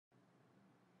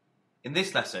In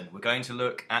this lesson, we're going to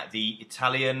look at the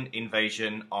Italian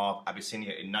invasion of Abyssinia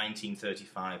in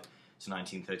 1935 to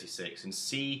 1936 and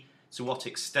see to what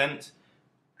extent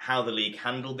how the League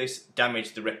handled this,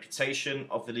 damaged the reputation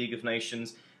of the League of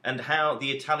Nations, and how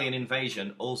the Italian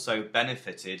invasion also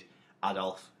benefited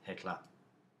Adolf Hitler.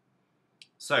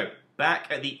 So,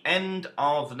 back at the end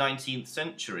of the 19th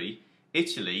century,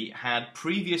 Italy had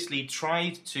previously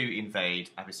tried to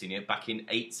invade Abyssinia back in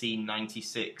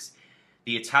 1896.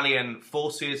 The Italian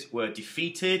forces were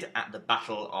defeated at the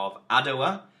Battle of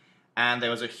Adowa, and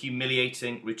there was a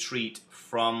humiliating retreat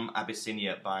from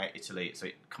Abyssinia by Italy. So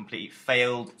it completely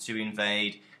failed to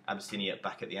invade Abyssinia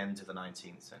back at the end of the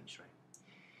 19th century.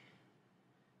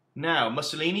 Now,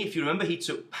 Mussolini, if you remember, he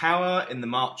took power in the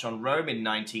March on Rome in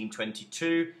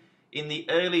 1922. In the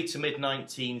early to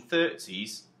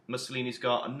mid-1930s, Mussolini's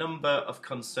got a number of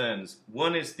concerns.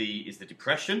 One is the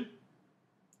Depression.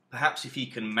 Perhaps if he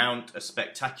can mount a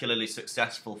spectacularly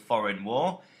successful foreign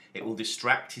war, it will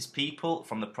distract his people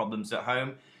from the problems at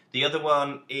home. The other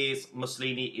one is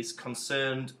Mussolini is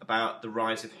concerned about the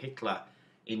rise of Hitler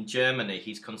in Germany.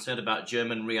 He's concerned about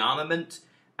German rearmament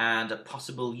and a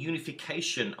possible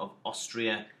unification of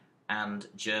Austria and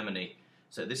Germany.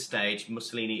 So at this stage,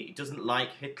 Mussolini doesn't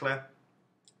like Hitler.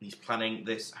 He's planning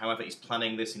this, however, he's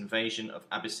planning this invasion of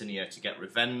Abyssinia to get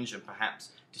revenge and perhaps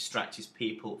distract his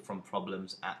people from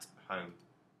problems at home.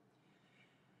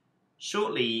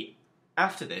 Shortly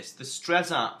after this, the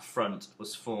Stresa Front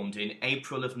was formed in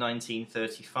April of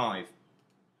 1935.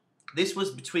 This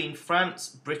was between France,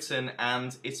 Britain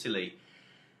and Italy.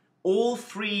 All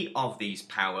three of these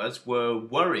powers were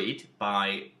worried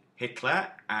by Hitler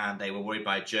and they were worried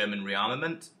by German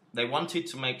rearmament. They wanted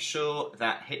to make sure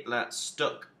that Hitler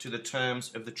stuck to the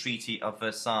terms of the Treaty of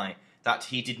Versailles, that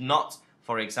he did not,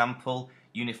 for example,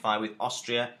 unify with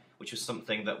Austria, which was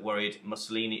something that worried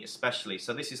Mussolini especially.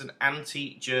 So this is an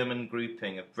anti-German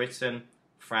grouping of Britain,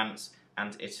 France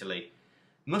and Italy.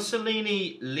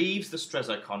 Mussolini leaves the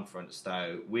Stresa Conference,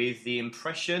 though, with the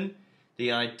impression,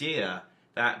 the idea,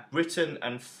 that Britain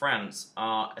and France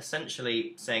are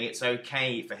essentially saying it's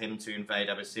okay for him to invade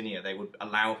Abyssinia. They would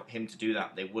allow him to do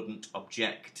that. They wouldn't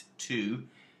object to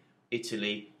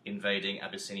Italy invading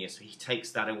Abyssinia. So he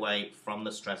takes that away from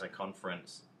the Stresa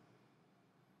Conference.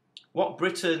 What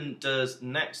Britain does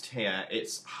next here,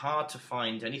 it's hard to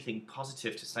find anything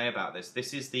positive to say about this.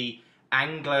 This is the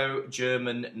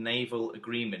Anglo-German Naval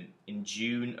Agreement in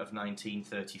June of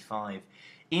 1935.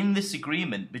 In this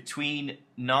agreement between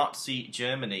Nazi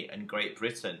Germany and Great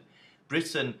Britain,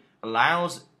 Britain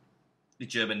allows the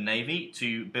German Navy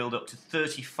to build up to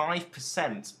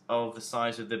 35% of the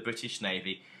size of the British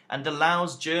Navy and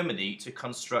allows Germany to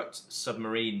construct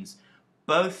submarines.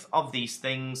 Both of these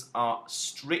things are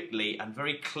strictly and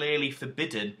very clearly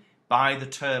forbidden by the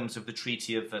terms of the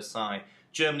Treaty of Versailles.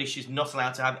 Germany is not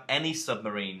allowed to have any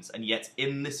submarines, and yet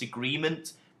in this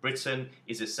agreement, Britain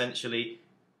is essentially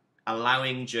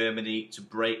allowing Germany to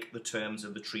break the terms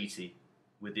of the treaty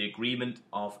with the agreement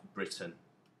of Britain.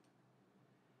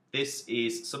 This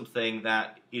is something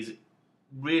that is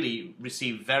really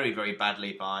received very, very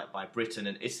badly by Britain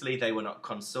and Italy. They were not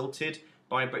consulted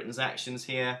by Britain's actions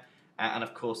here. And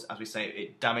of course, as we say,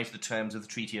 it damaged the terms of the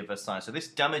Treaty of Versailles. So this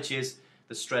damages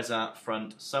the Stresa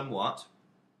Front somewhat.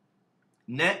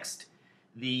 Next,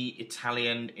 the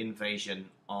Italian invasion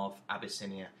of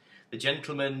Abyssinia. The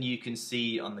gentleman you can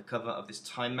see on the cover of this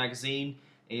Time magazine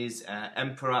is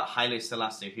Emperor Haile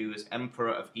Selassie, who was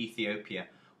Emperor of Ethiopia,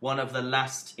 one of the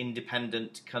last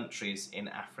independent countries in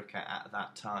Africa at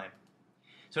that time.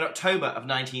 So in October of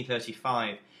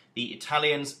 1935, the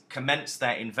Italians commenced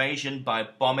their invasion by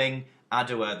bombing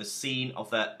Adowa, the scene of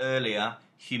their earlier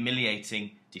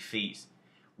humiliating defeat.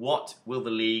 What will the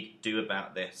League do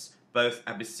about this? Both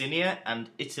Abyssinia and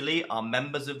Italy are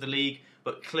members of the League,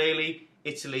 but clearly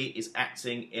Italy is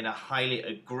acting in a highly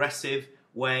aggressive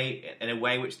way, in a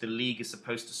way which the League is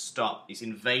supposed to stop. It's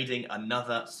invading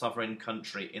another sovereign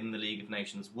country in the League of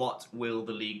Nations. What will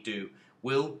the League do?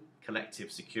 Will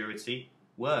collective security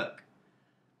work?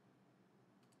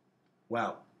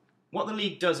 Well, what the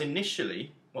League does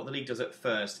initially, what the League does at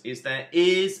first, is there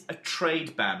is a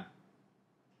trade ban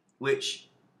which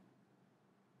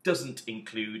doesn't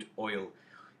include oil.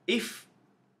 If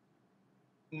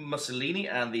Mussolini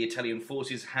and the Italian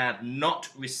forces had not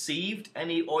received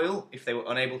any oil, if they were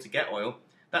unable to get oil,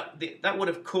 that would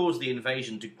have caused the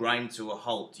invasion to grind to a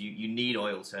halt. You need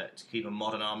oil to keep a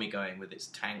modern army going with its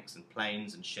tanks and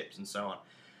planes and ships and so on.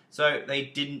 So they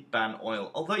didn't ban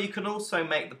oil. Although you can also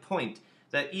make the point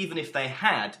that even if they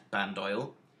had banned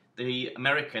oil, the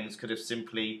Americans could have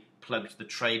simply plugged the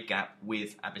trade gap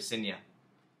with Abyssinia.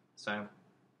 So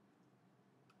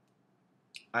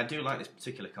I do like this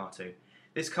particular cartoon.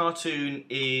 This cartoon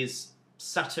is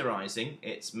satirizing,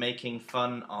 it's making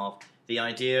fun of the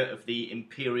idea of the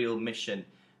imperial mission,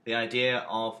 the idea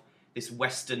of this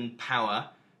Western power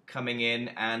coming in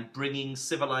and bringing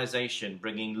civilization,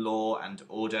 bringing law and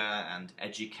order and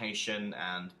education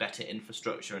and better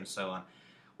infrastructure and so on.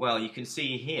 Well, you can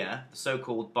see here, the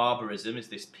so-called barbarism is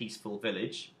this peaceful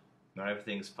village where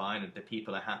everything's fine and the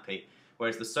people are happy,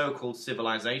 whereas the so-called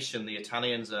civilization the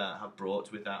Italians have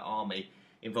brought with their army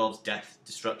involves death,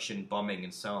 destruction, bombing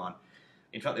and so on.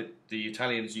 In fact, the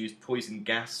Italians used poison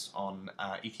gas on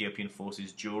Ethiopian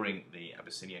forces during the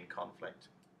Abyssinian conflict.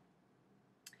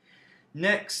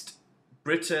 Next,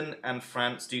 Britain and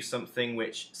France do something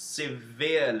which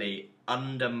severely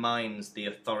undermines the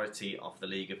authority of the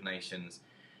League of Nations.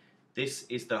 This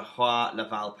is the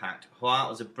Roy-Laval Pact. Roy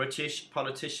was a British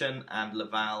politician and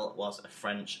Laval was a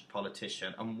French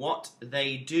politician. And what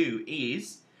they do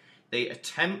is they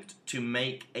attempt to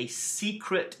make a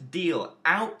secret deal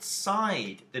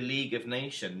outside the League of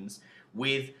Nations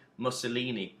with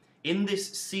Mussolini. In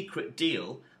this secret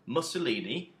deal,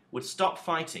 Mussolini would stop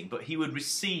fighting, but he would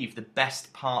receive the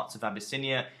best parts of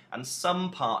Abyssinia, and some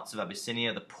parts of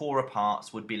Abyssinia, the poorer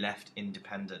parts, would be left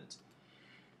independent.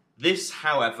 This,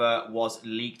 however, was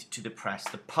leaked to the press.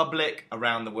 The public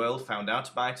around the world found out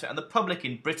about it, and the public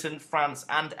in Britain, France,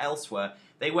 and elsewhere,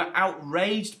 they were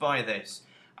outraged by this.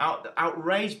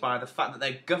 Outraged by the fact that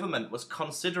their government was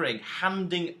considering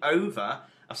handing over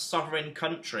a sovereign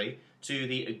country to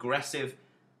the aggressive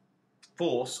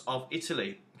force of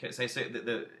Italy. Okay, so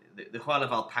the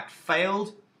Roy-Laval Pact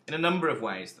failed in a number of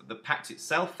ways. The pact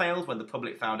itself failed when the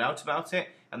public found out about it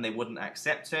and they wouldn't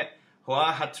accept it. Roy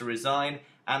had to resign,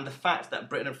 and the fact that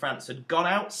Britain and France had gone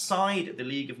outside the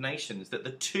League of Nations, that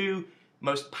the two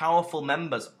most powerful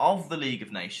members of the League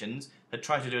of Nations had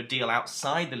tried to do a deal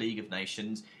outside the League of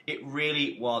Nations, it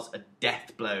really was a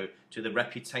death blow to the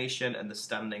reputation and the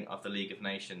standing of the League of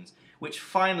Nations, which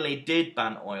finally did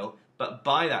ban oil, but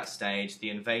by that stage the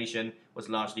invasion was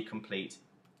largely complete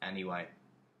anyway.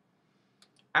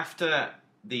 After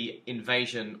the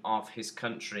invasion of his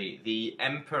country, the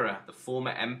emperor, the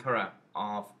former emperor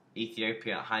of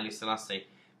Ethiopia, Haile Selassie,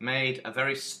 made a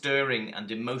very stirring and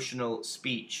emotional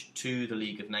speech to the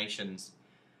League of Nations.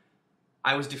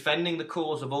 I was defending the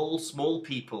cause of all small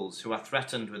peoples who are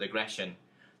threatened with aggression.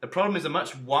 The problem is a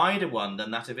much wider one than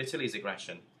that of Italy's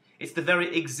aggression. It's the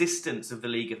very existence of the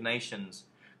League of Nations.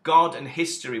 God and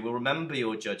history will remember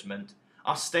your judgment.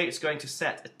 Our state's going to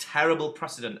set a terrible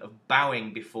precedent of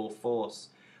bowing before force.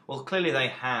 Well, clearly they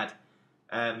had.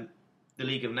 The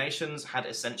League of Nations had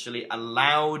essentially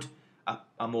allowed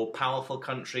a more powerful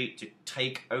country to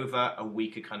take over a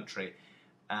weaker country.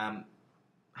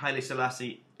 Haile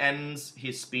Selassie ends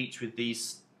his speech with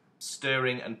these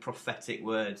stirring and prophetic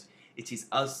words. It is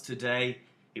us today,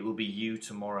 it will be you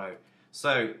tomorrow.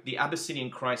 So the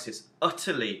Abyssinian crisis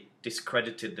utterly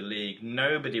discredited the League.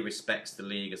 Nobody respects the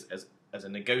League as a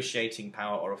negotiating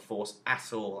power or a force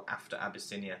at all after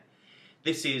Abyssinia.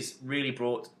 This is really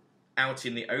brought out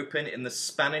in the open in the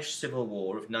Spanish Civil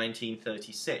War of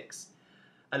 1936.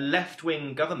 A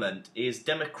left-wing government is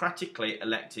democratically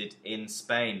elected in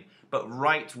Spain, but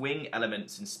right-wing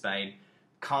elements in Spain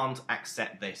can't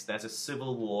accept this. There's a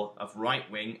civil war of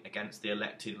right-wing against the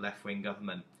elected left-wing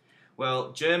government.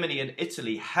 Well, Germany and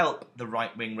Italy help the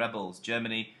right-wing rebels.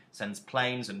 Germany sends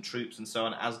planes and troops and so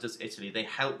on, as does Italy. They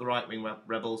help the right-wing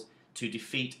rebels to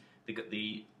defeat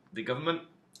the government.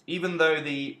 Even though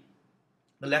the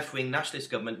left-wing nationalist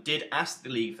government did ask the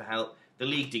League for help, the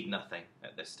League did nothing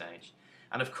at this stage.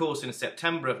 And of course, in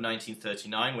September of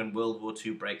 1939, when World War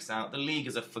II breaks out, the League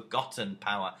is a forgotten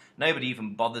power. Nobody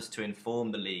even bothers to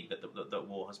inform the League that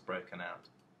war has broken out.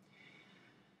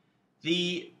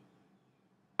 The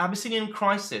Abyssinian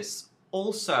crisis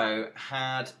also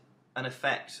had an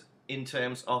effect in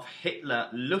terms of Hitler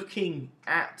looking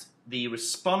at the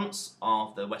response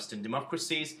of the Western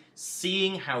democracies,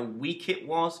 seeing how weak it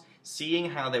was,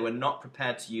 seeing how they were not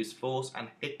prepared to use force, and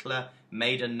Hitler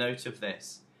made a note of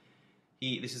this.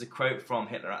 This is a quote from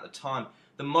Hitler at the time.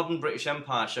 The modern British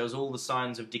Empire shows all the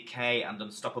signs of decay and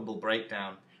unstoppable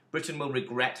breakdown. Britain will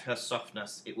regret her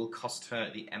softness. It will cost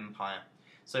her the empire.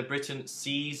 So Hitler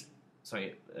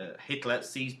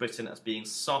sees Britain as being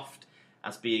soft,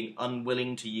 as being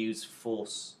unwilling to use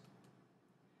force.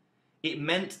 It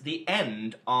meant the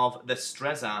end of the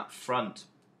Stresa front.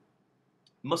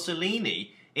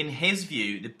 Mussolini, in his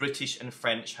view, the British and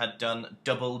French had done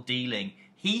double dealing.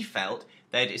 He felt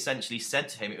they'd essentially said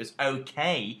to him it was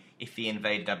okay if he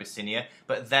invaded Abyssinia,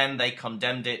 but then they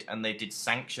condemned it and they did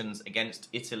sanctions against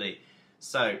Italy.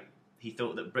 So he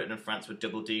thought that Britain and France were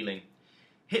double dealing.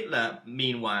 Hitler,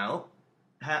 meanwhile,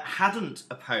 hadn't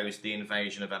opposed the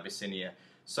invasion of Abyssinia.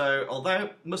 So,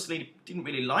 although Mussolini didn't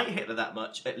really like Hitler that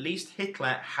much, at least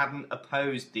Hitler hadn't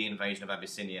opposed the invasion of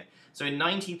Abyssinia. So in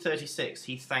 1936,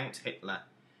 he thanked Hitler.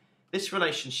 This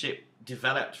relationship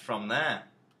developed from there.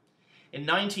 In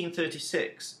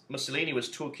 1936, Mussolini was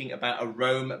talking about a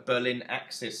Rome-Berlin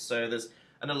axis, so there's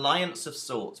an alliance of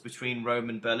sorts between Rome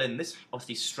and Berlin. This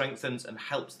obviously strengthens and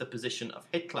helps the position of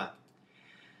Hitler.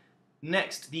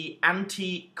 Next, the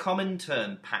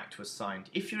Anti-Comintern Pact was signed.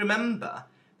 If you remember,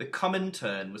 the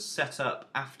Comintern was set up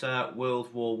after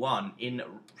World War I in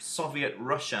Soviet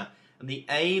Russia, and the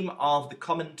aim of the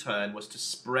Comintern was to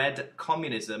spread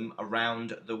communism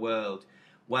around the world.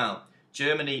 Well,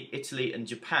 Germany, Italy and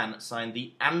Japan signed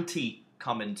the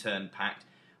Anti-Comintern Pact,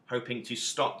 hoping to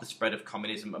stop the spread of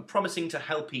communism and promising to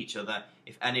help each other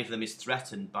if any of them is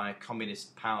threatened by a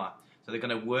communist power. So they're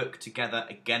going to work together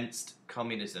against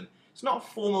communism. It's not a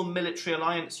formal military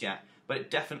alliance yet, but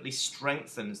it definitely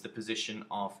strengthens the position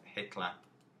of Hitler.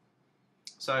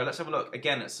 So let's have a look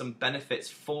again at some benefits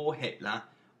for Hitler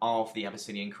of the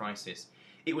Abyssinian crisis.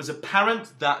 It was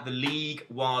apparent that the League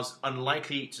was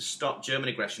unlikely to stop German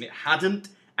aggression. It hadn't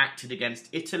acted against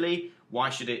Italy. Why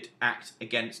should it act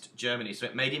against Germany? So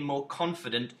it made him more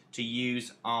confident to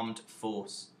use armed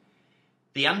force.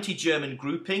 The anti-German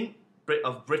grouping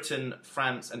of Britain,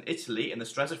 France and Italy in the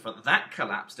Stresa front, that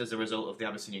collapsed as a result of the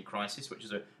Abyssinian crisis, which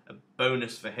is a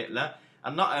bonus for Hitler.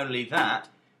 And not only that,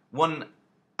 one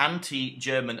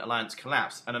anti-German alliance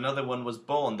collapsed and another one was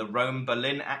born, the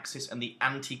Rome-Berlin axis and the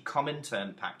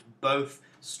Anti-Comintern Pact. Both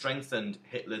strengthened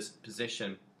Hitler's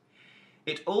position.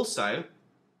 It also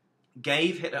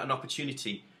gave Hitler an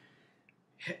opportunity.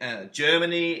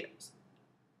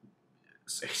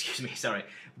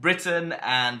 Britain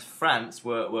and France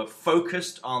were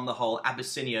focused on the whole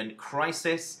Abyssinian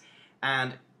crisis,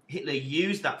 and Hitler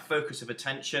used that focus of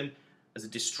attention as a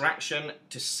distraction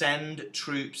to send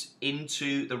troops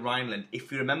into the Rhineland.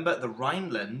 If you remember, the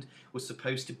Rhineland was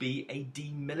supposed to be a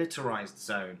demilitarized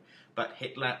zone, but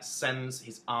Hitler sends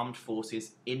his armed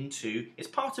forces into... It's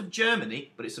part of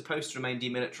Germany, but it's supposed to remain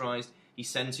demilitarized. He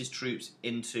sends his troops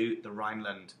into the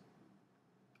Rhineland.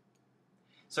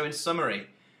 So in summary,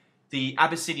 the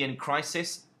Abyssinian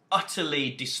crisis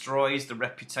utterly destroys the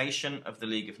reputation of the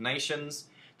League of Nations.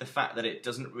 The fact that it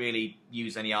doesn't really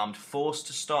use any armed force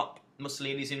to stop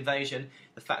Mussolini's invasion.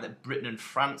 The fact that Britain and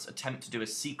France attempt to do a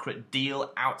secret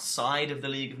deal outside of the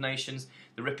League of Nations.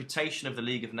 The reputation of the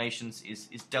League of Nations is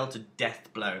dealt a death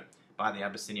blow by the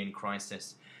Abyssinian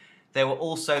crisis. There were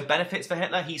also benefits for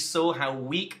Hitler. He saw how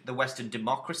weak the Western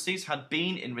democracies had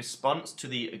been in response to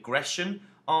the aggression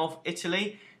of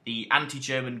Italy. The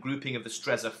anti-German grouping of the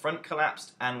Stresa front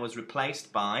collapsed and was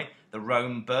replaced by the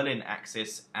Rome-Berlin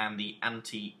axis and the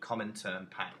Anti-Comintern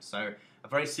Pact. So a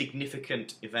very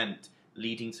significant event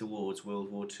leading towards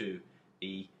World War II,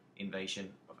 the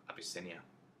invasion of Abyssinia.